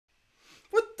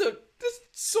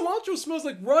Cilantro smells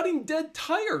like rotting dead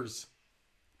tires.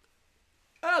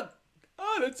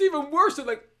 That's even worse.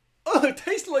 It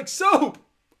tastes like soap.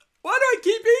 Why do I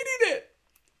keep eating it?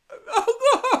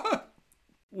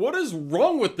 What is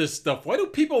wrong with this stuff? Why do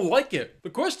people like it? The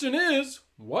question is,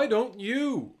 why don't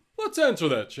you? Let's answer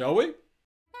that, shall we?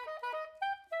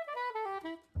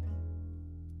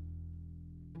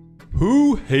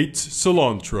 Who hates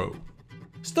cilantro?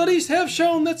 Studies have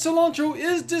shown that cilantro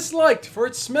is disliked for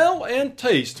its smell and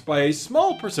taste by a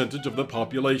small percentage of the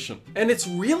population. And it's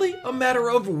really a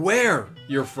matter of where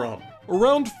you're from.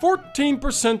 Around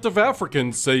 14% of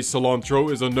Africans say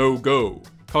cilantro is a no-go.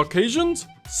 Caucasians?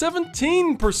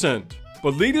 17%.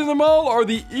 But leading them all are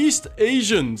the East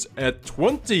Asians at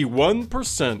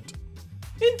 21%.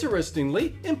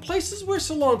 Interestingly, in places where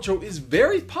cilantro is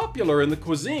very popular in the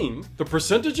cuisine, the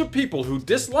percentage of people who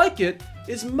dislike it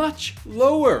is much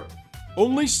lower.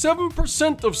 Only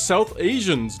 7% of South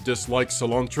Asians dislike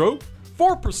cilantro,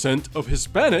 4% of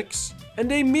Hispanics,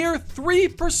 and a mere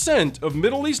 3% of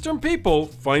Middle Eastern people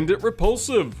find it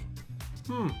repulsive.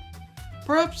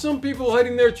 Perhaps some people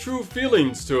hiding their true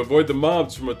feelings to avoid the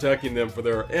mobs from attacking them for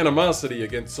their animosity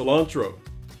against cilantro.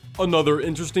 Another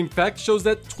interesting fact shows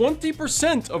that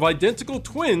 20% of identical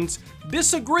twins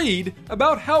disagreed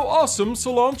about how awesome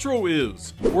cilantro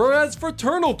is, whereas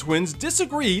fraternal twins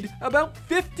disagreed about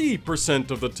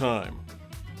 50% of the time.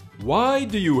 Why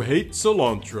do you hate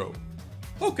cilantro?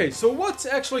 Okay, so what's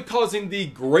actually causing the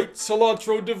Great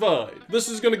Cilantro Divide? This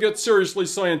is gonna get seriously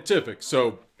scientific,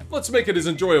 so let's make it as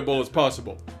enjoyable as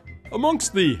possible.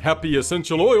 Amongst the happy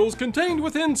essential oils contained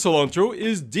within cilantro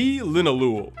is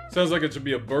D-linalool. Sounds like it should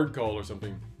be a bird call or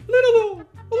something. Linalool,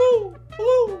 hello,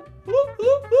 hello, hello,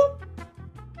 hello, hello.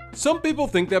 Some people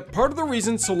think that part of the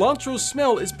reason cilantro's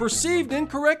smell is perceived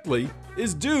incorrectly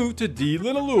is due to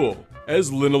D-linalool, as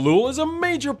linalool is a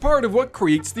major part of what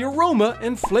creates the aroma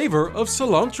and flavor of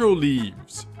cilantro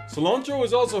leaves. Cilantro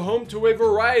is also home to a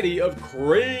variety of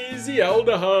crazy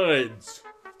aldehydes.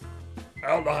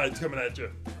 Aldehydes coming at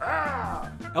you.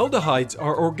 Aldehydes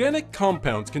are organic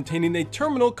compounds containing a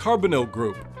terminal carbonyl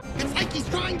group. It's like he's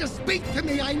trying to speak to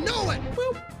me, I know it!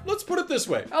 Well, let's put it this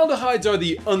way. Aldehydes are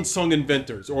the unsung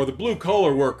inventors, or the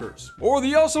blue-collar workers, or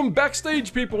the awesome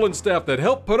backstage people and staff that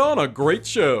help put on a great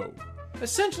show.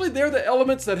 Essentially, they're the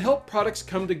elements that help products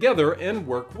come together and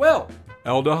work well.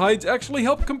 Aldehydes actually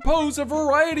help compose a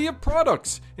variety of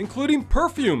products, including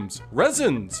perfumes,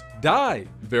 resins, dye,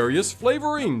 various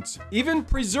flavorings, even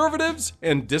preservatives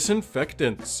and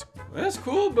disinfectants. That's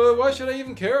cool, but why should I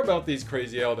even care about these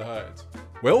crazy aldehydes?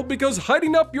 Well, because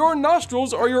hiding up your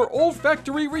nostrils are your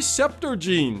olfactory receptor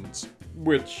genes,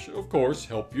 which, of course,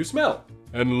 help you smell.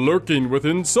 And lurking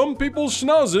within some people's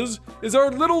schnozzes is our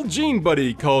little gene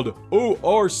buddy called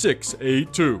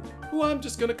OR6A2. Who I'm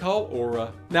just gonna call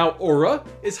Aura. Now, Aura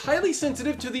is highly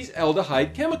sensitive to these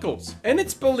aldehyde chemicals, and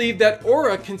it's believed that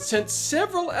Aura can sense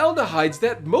several aldehydes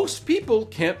that most people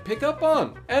can't pick up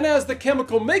on. And as the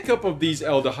chemical makeup of these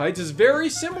aldehydes is very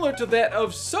similar to that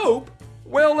of soap,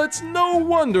 well, it's no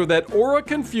wonder that Aura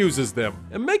confuses them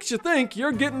and makes you think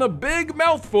you're getting a big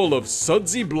mouthful of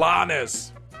sudsy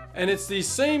blahness. And it's these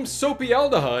same soapy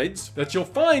aldehydes that you'll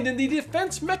find in the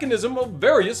defense mechanism of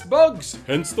various bugs.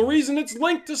 Hence the reason it's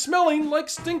linked to smelling like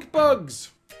stink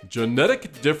bugs.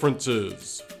 Genetic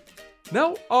differences.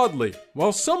 Now, oddly,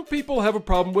 while some people have a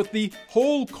problem with the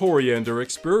whole coriander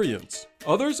experience,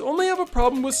 others only have a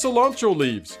problem with cilantro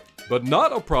leaves, but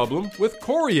not a problem with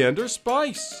coriander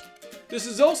spice. This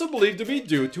is also believed to be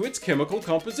due to its chemical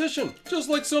composition, just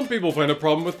like some people find a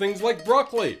problem with things like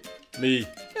broccoli. Me.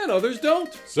 And others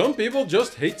don't. Some people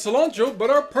just hate cilantro but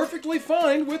are perfectly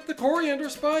fine with the coriander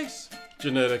spice.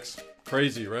 Genetics.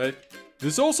 Crazy, right?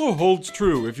 This also holds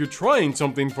true if you're trying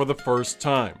something for the first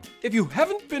time. If you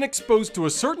haven't been exposed to a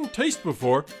certain taste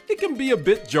before, it can be a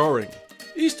bit jarring.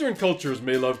 Eastern cultures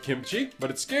may love kimchi, but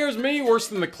it scares me worse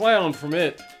than the clown from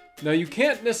it. Now, you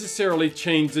can't necessarily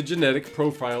change the genetic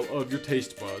profile of your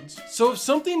taste buds, so if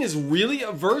something is really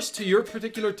averse to your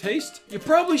particular taste, you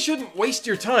probably shouldn't waste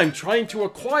your time trying to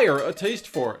acquire a taste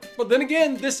for it. But then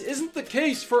again, this isn't the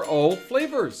case for all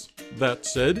flavors. That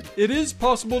said, it is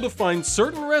possible to find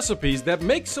certain recipes that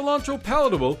make cilantro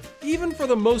palatable even for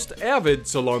the most avid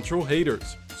cilantro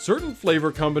haters. Certain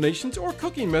flavor combinations or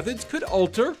cooking methods could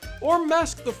alter or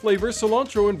mask the flavor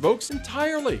cilantro invokes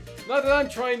entirely. Not that I'm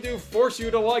trying to force you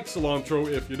to like cilantro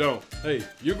if you don't. Hey,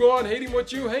 you go on hating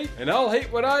what you hate, and I'll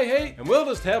hate what I hate, and we'll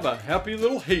just have a happy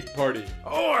little hate party.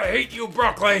 Oh, I hate you,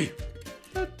 broccoli!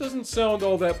 That doesn't sound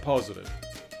all that positive.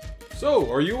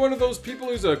 So, are you one of those people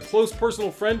who's a close personal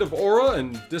friend of Aura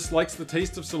and dislikes the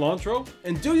taste of cilantro?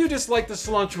 And do you dislike the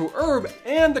cilantro herb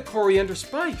and the coriander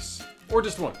spice? Or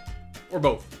just one? Or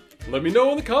both? Let me know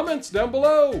in the comments down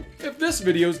below! If this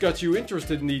video's got you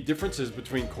interested in the differences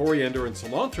between coriander and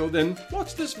cilantro, then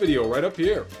watch this video right up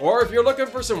here. Or if you're looking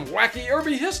for some wacky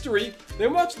herby history,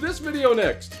 then watch this video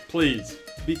next. Please,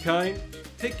 be kind,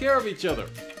 take care of each other,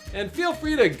 and feel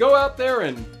free to go out there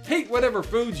and hate whatever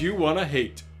foods you want to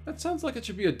hate. That sounds like it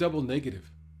should be a double negative.